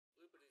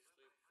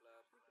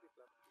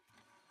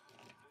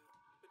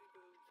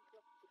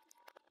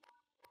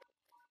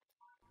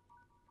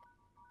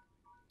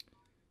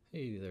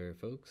Hey there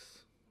folks,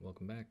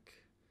 welcome back.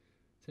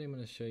 Today I'm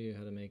going to show you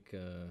how to make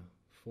a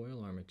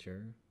foil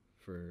armature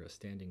for a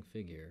standing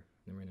figure.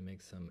 Then we're going to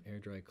make some air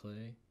dry clay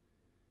and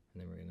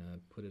then we're going to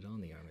put it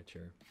on the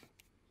armature.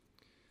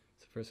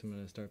 So first I'm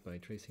going to start by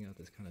tracing out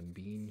this kind of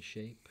bean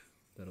shape.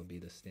 That'll be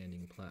the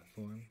standing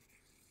platform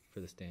for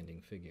the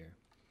standing figure.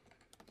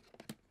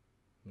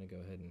 I'm going to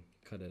go ahead and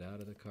cut it out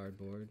of the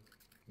cardboard.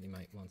 You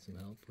might want some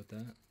help with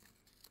that.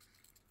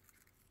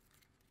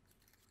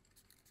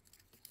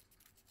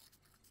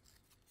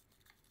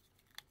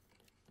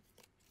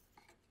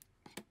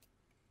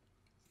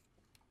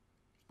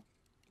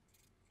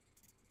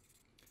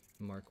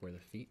 Mark where the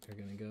feet are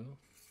going to go.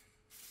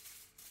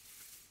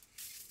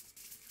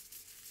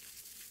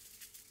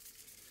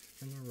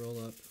 I'm going to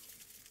roll up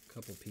a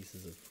couple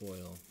pieces of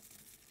foil.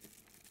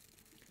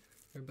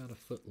 They're about a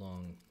foot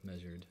long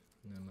measured,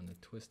 and I'm going to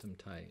twist them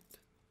tight so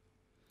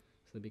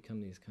they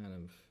become these kind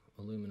of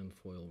aluminum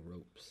foil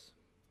ropes.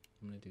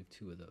 I'm going to do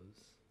 2 of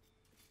those.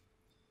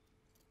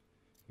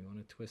 You want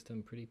to twist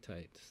them pretty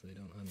tight so they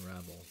don't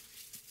unravel.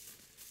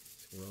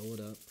 Just roll it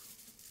up,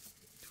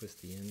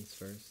 twist the ends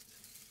first.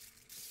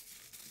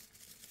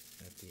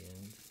 At the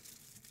end,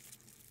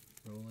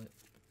 roll it,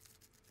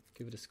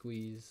 give it a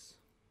squeeze,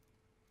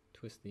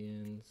 twist the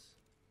ends,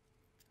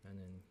 and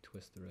then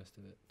twist the rest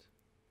of it.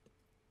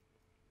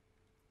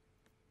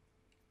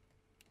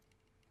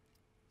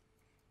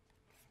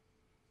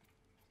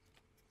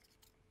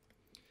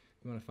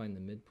 You want to find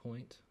the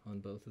midpoint on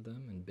both of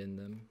them and bend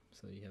them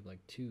so you have like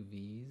 2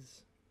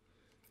 V's,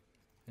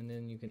 and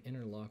then you can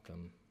interlock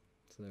them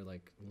so they're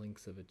like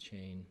links of a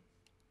chain,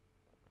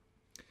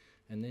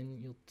 and then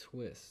you'll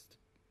twist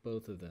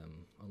both of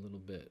them a little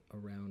bit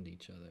around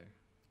each other.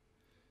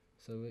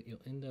 So what you'll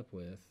end up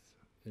with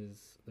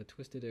is the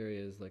twisted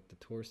area is like the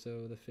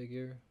torso of the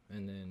figure,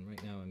 and then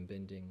right now I'm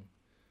bending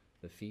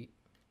the feet,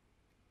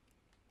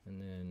 and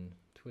then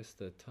twist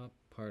the top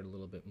part a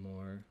little bit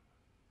more,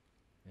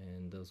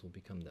 and those will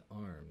become the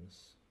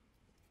arms.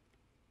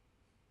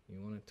 You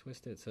want to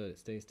twist it so it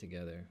stays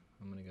together.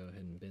 I'm going to go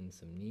ahead and bend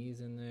some knees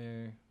in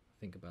there.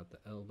 Think about the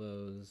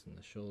elbows and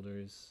the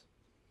shoulders.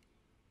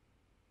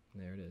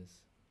 There it is.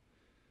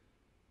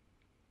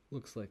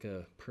 Looks like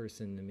a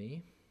person to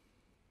me.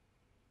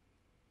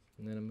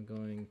 And then I'm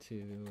going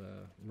to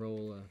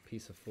roll a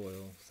piece of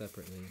foil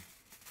separately,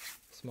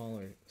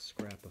 smaller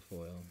scrap of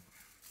foil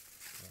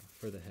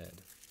for the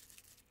head.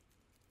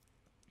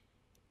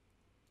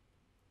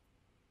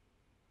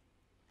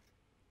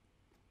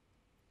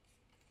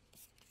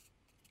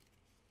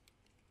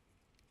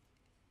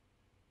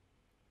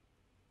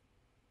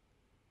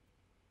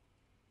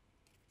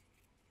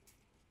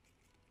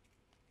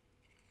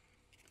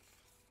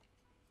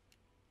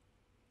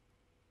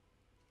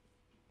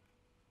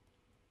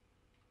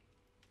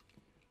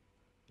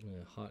 I'm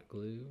going to hot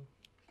glue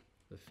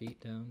the feet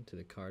down to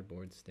the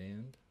cardboard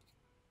stand.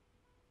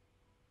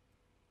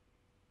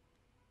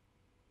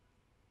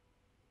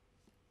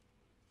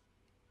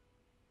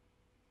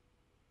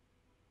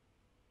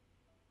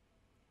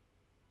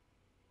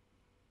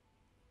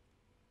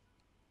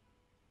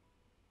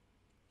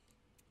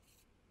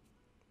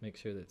 Make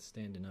sure that it's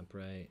standing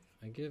upright.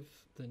 I give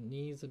the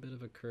knees a bit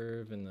of a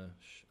curve and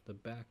the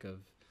back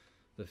of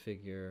the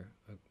figure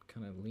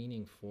kind of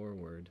leaning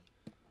forward,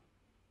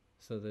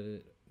 so that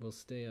it will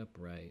stay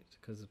upright,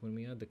 because when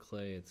we add the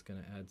clay it's going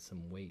to add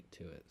some weight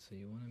to it. So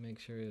you want to make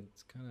sure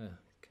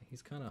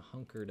he's kind of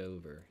hunkered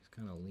over. He's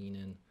kind of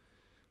leaning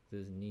with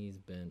his knees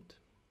bent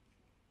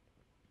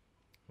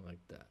like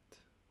that.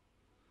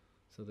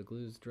 So the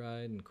glue's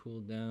dried and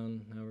cooled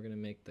down. Now we're going to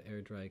make the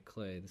air dry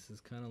clay. This is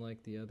kind of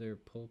like the other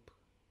pulp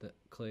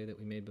clay that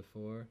we made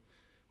before.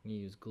 We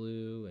use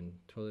glue and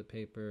toilet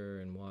paper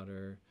and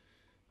water.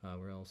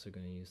 We're also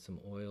going to use some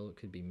oil. It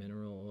could be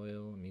mineral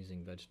oil. I'm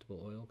using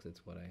vegetable oil because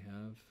it's what I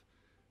have.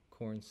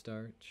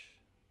 Cornstarch.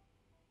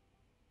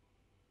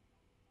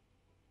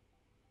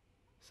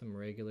 Some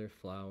regular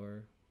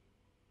flour.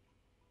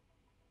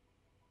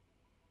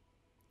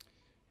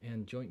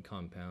 And joint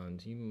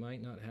compound. You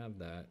might not have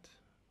that.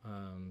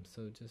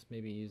 So just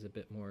maybe use a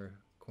bit more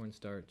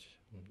cornstarch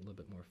and a little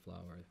bit more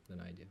flour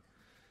than I do.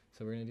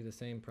 So we're going to do the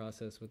same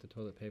process with the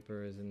toilet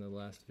paper as in the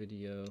last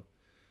video,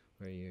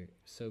 where you're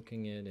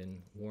soaking it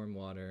in warm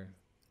water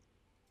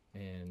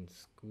and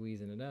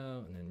squeezing it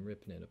out and then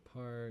ripping it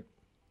apart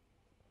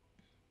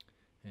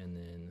and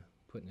then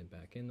putting it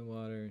back in the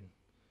water,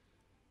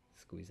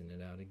 squeezing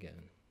it out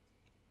again,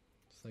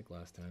 just like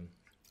last time.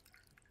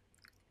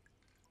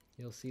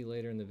 You'll see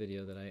later in the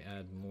video that I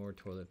add more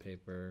toilet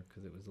paper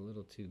because it was a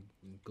little too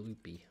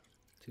gloopy,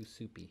 too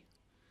soupy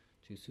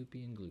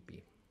and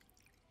gloopy.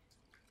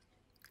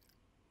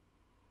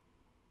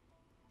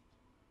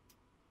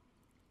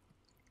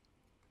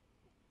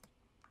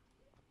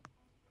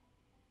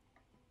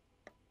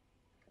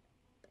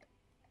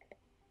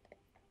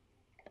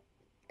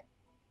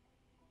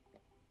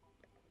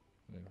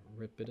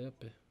 Rip it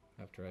up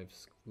after I've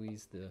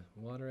squeezed the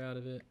water out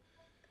of it.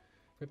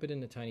 rip it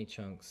into tiny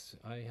chunks.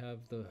 I have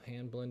the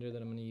hand blender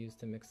that I'm going to use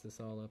to mix this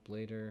all up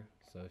later.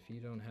 So if you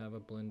don't have a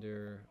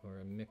blender or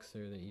a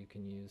mixer that you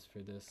can use for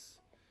this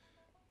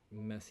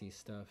messy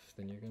stuff,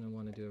 then you're going to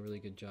want to do a really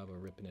good job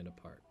of ripping it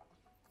apart.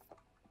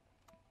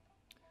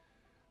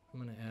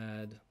 I'm going to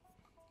add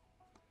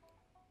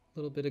a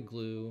little bit of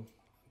glue.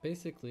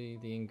 Basically,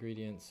 the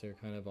ingredients are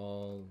kind of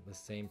all the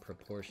same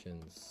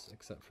proportions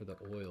except for the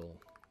oil.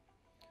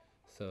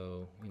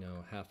 So, you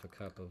know, half a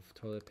cup of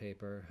toilet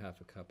paper,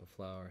 half a cup of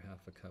flour, half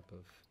a cup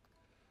of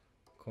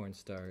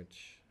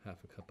cornstarch, half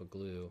a cup of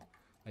glue.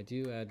 I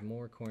do add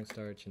more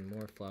cornstarch and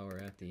more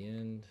flour at the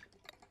end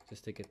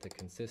just to get the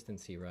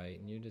consistency right,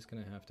 and you're just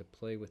going to have to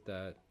play with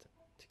that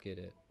to get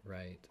it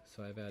right.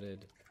 So I've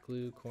added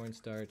glue,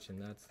 cornstarch,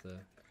 and that's the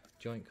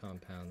joint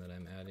compound that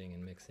I'm adding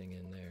and mixing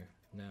in there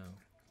now.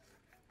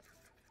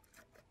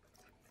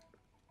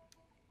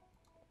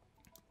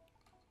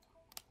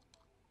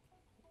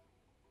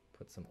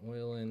 Put some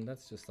oil in.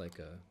 That's just like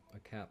a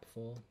cap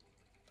full.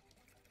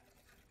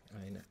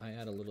 I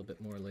add a little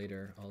bit more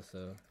later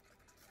also,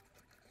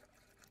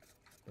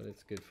 but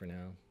it's good for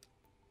now.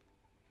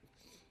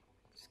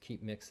 Just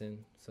keep mixing.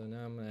 So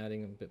now I'm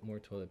adding a bit more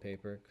toilet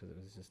paper because it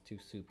was just too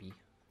soupy.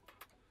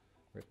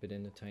 Rip it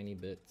into tiny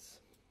bits.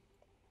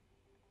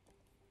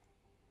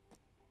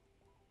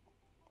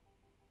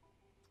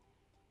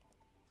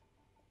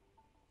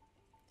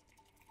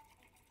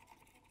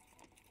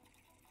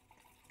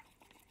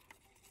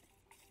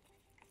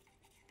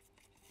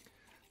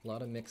 A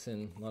lot of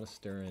mixing, a lot of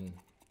stirring.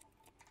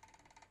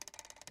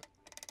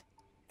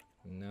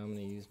 And now I'm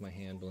going to use my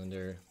hand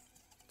blender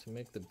to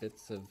make the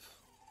bits of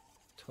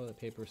toilet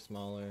paper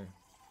smaller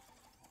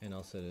and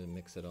also to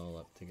mix it all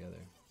up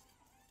together.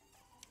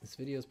 This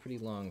video is pretty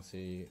long, so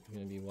you're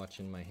going to be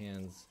watching my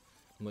hands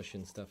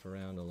mushing stuff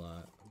around a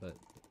lot, but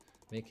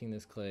making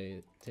this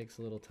clay takes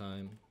a little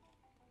time,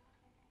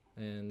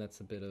 and that's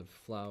a bit of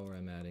flour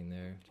I'm adding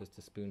there, just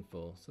a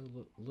spoonful, so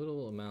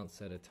little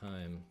amounts at a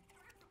time.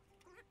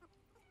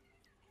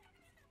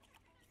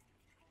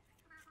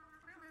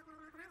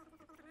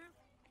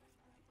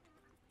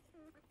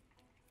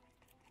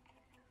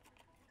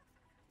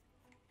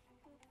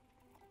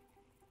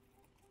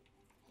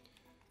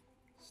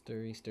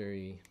 Stirry,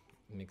 stirry,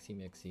 mixy,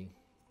 mixy.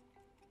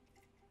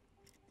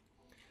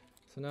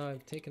 So now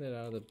I've taken it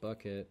out of the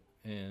bucket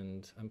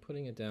and I'm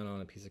putting it down on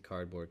a piece of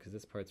cardboard because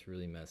this part's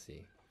really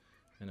messy.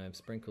 And I've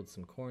sprinkled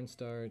some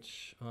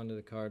cornstarch onto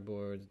the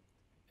cardboard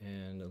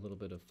and a little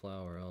bit of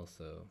flour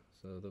also.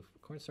 So the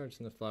cornstarch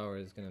and the flour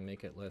is going to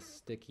make it less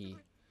sticky.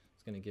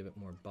 It's going to give it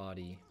more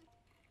body.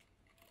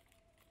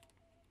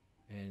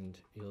 And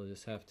you'll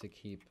just have to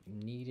keep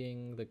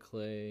kneading the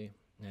clay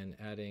and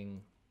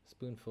adding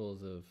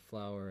spoonfuls of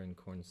flour and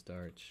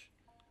cornstarch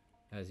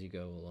as you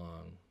go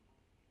along,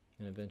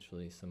 and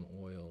eventually some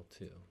oil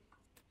too.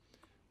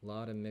 A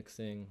lot of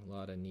mixing, a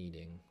lot of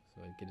kneading.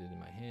 So I get it in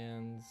my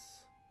hands,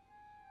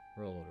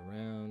 roll it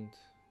around.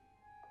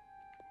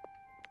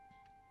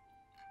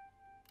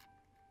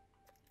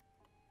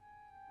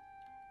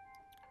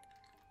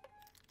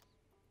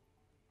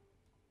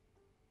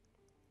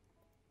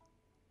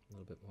 A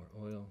little bit more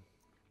oil.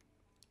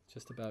 It's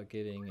just about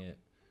getting it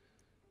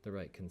the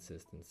right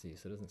consistency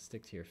so it doesn't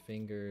stick to your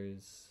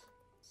fingers.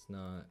 It's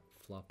not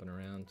flopping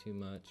around too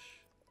much.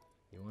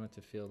 You want it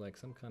to feel like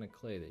some kind of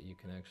clay that you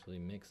can actually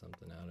make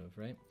something out of,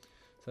 right?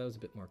 So that was a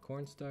bit more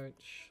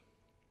cornstarch,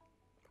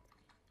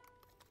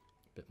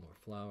 a bit more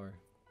flour,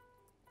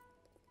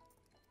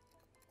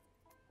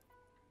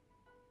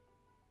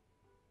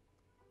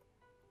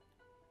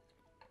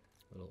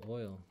 a little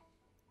oil,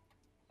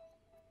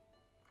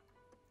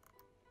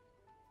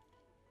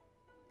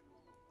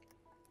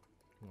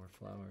 more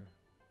flour,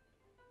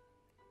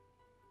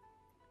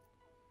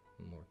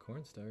 more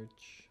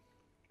cornstarch.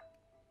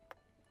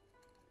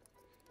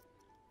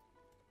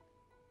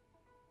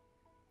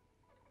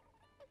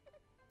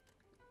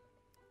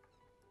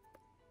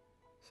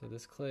 So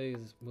this clay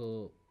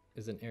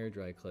is an air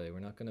dry clay. We're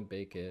not going to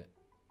bake it.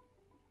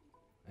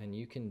 And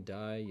you can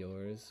dye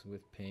yours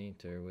with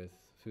paint or with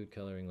food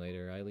coloring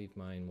later. I leave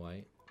mine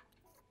white.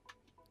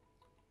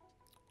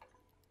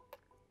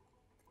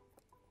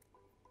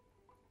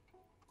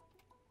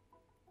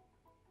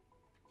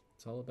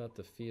 It's all about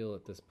the feel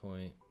at this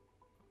point.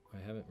 I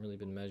haven't really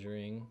been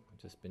measuring.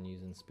 I've just been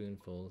using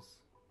spoonfuls.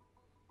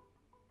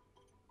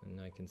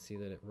 And I can see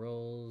that it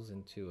rolls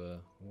into a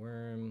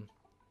worm.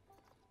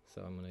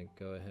 So I'm going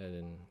to go ahead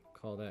and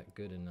call that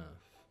good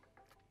enough.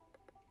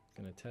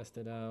 Going to test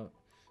it out.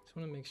 Just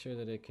want to make sure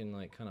that it can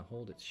like kind of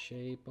hold its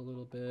shape a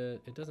little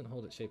bit. It doesn't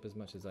hold its shape as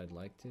much as I'd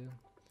like to,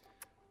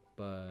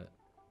 but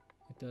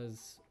it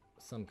does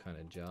some kind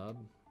of job.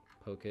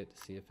 Poke it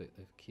to see if it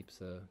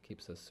keeps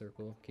a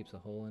circle, keeps a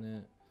hole in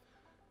it.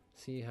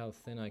 See how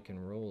thin I can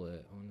roll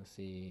it. I want to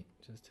see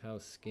just how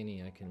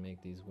skinny I can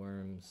make these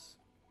worms.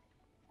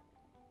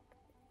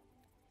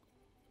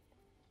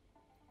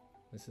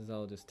 This is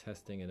all just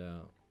testing it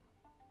out.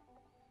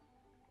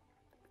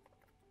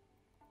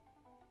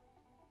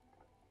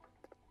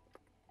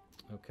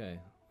 Okay,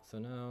 so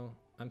now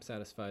I'm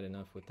satisfied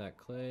enough with that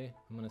clay.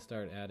 I'm going to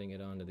start adding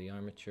it onto the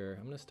armature.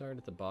 I'm going to start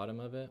at the bottom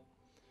of it,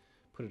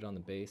 put it on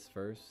the base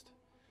first,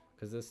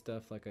 because this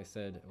stuff, like I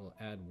said, will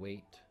add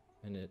weight,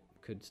 and it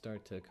could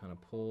start to kind of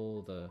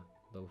pull the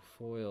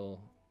foil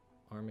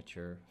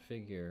armature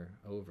figure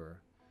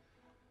over.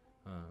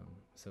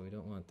 So we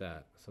don't want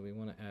that. So we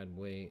want to add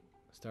weight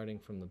starting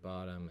from the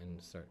bottom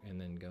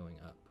and then going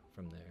up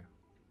from there.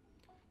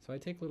 So I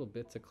take little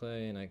bits of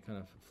clay and I kind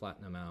of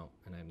flatten them out,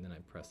 and then I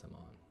press them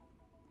on.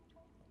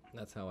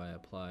 That's how I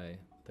apply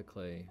the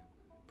clay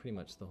pretty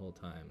much the whole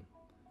time.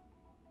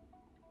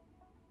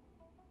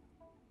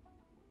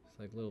 It's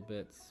like little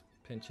bits,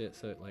 pinch it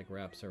so it like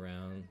wraps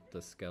around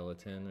the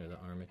skeleton or the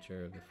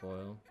armature of the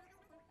foil.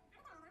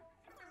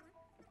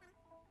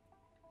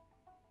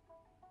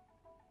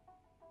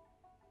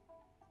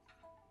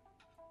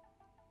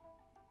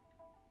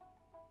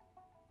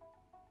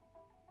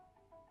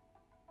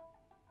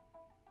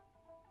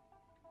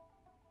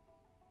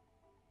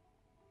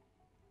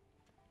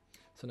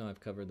 So now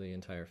I've covered the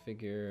entire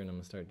figure, and I'm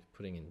going to start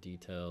putting in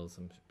details.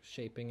 I'm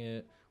shaping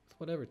it with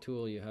whatever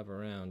tool you have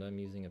around. I'm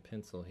using a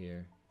pencil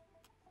here.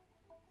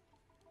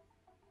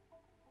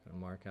 Gonna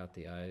mark out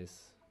the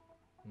eyes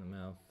and the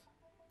mouth,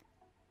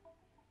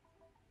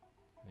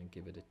 and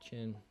give it a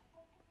chin.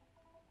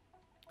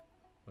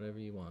 Whatever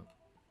you want.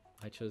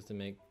 I chose to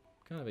make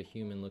kind of a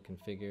human looking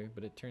figure,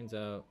 but it turns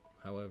out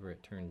however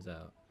it turns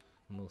out,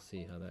 and we'll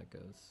see how that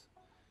goes.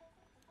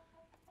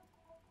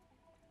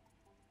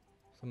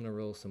 So I'm going to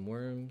roll some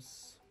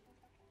worms,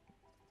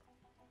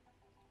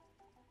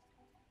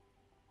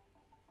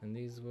 and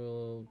these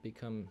will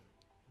become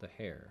the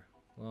hair,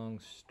 long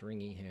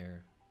stringy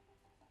hair.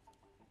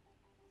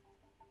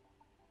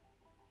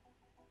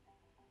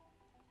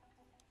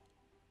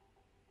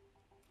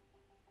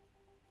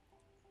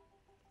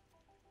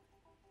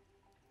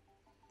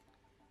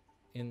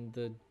 In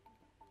the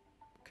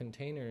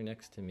container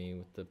next to me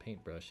with the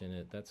paintbrush in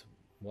it, that's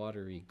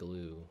watery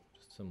glue,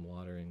 just some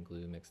water and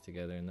glue mixed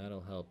together, and that'll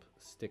help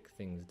stick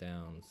things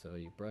down. So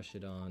you brush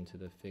it on to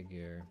the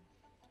figure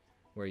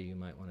where you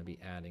might want to be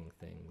adding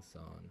things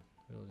on.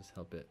 It'll just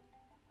help it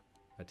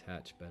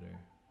attach better.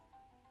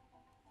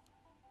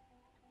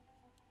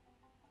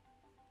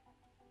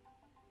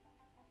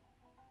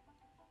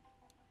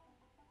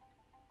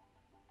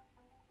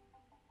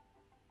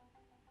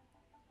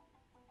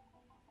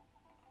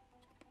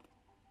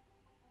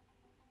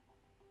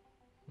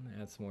 I'm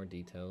gonna add some more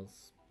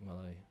details while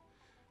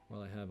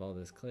I have all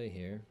this clay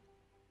here.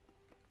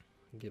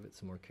 Give it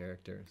some more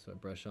character. So I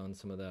brush on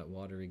some of that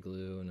watery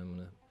glue, and I'm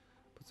gonna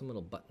put some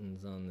little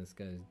buttons on this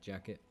guy's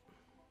jacket.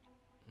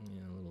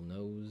 Yeah, a little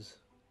nose.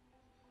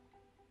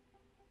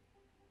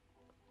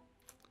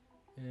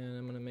 And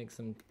I'm gonna make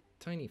some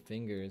tiny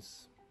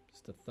fingers,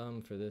 just a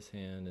thumb for this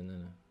hand and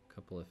then a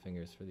couple of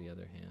fingers for the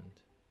other hand.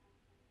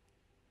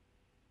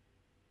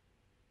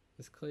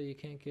 This clay you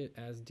can't get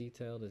as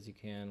detailed as you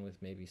can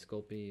with maybe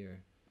Sculpey or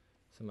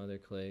some other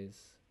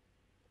clays,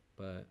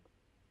 but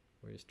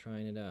we're just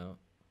trying it out.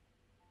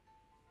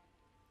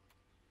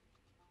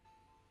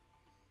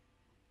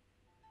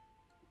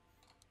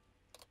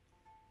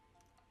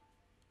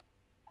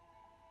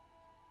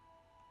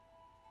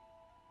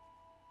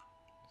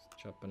 Just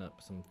chopping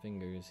up some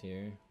fingers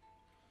here.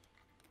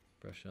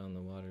 Brush on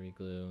the watery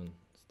glue and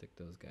stick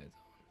those guys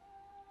on.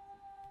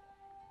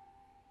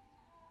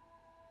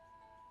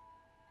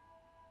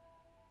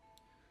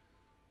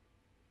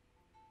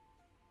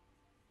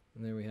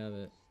 And there we have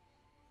it.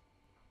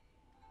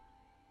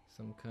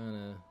 Some kind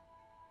of,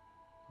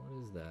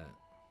 what is that?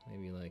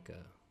 Maybe like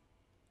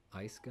a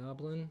ice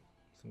goblin?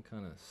 Some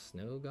kind of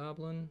snow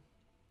goblin?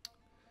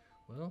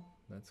 Well,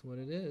 that's what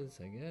it is,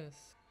 I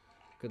guess.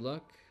 Good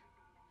luck,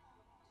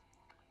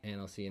 and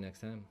I'll see you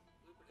next time.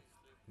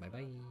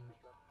 Bye-bye.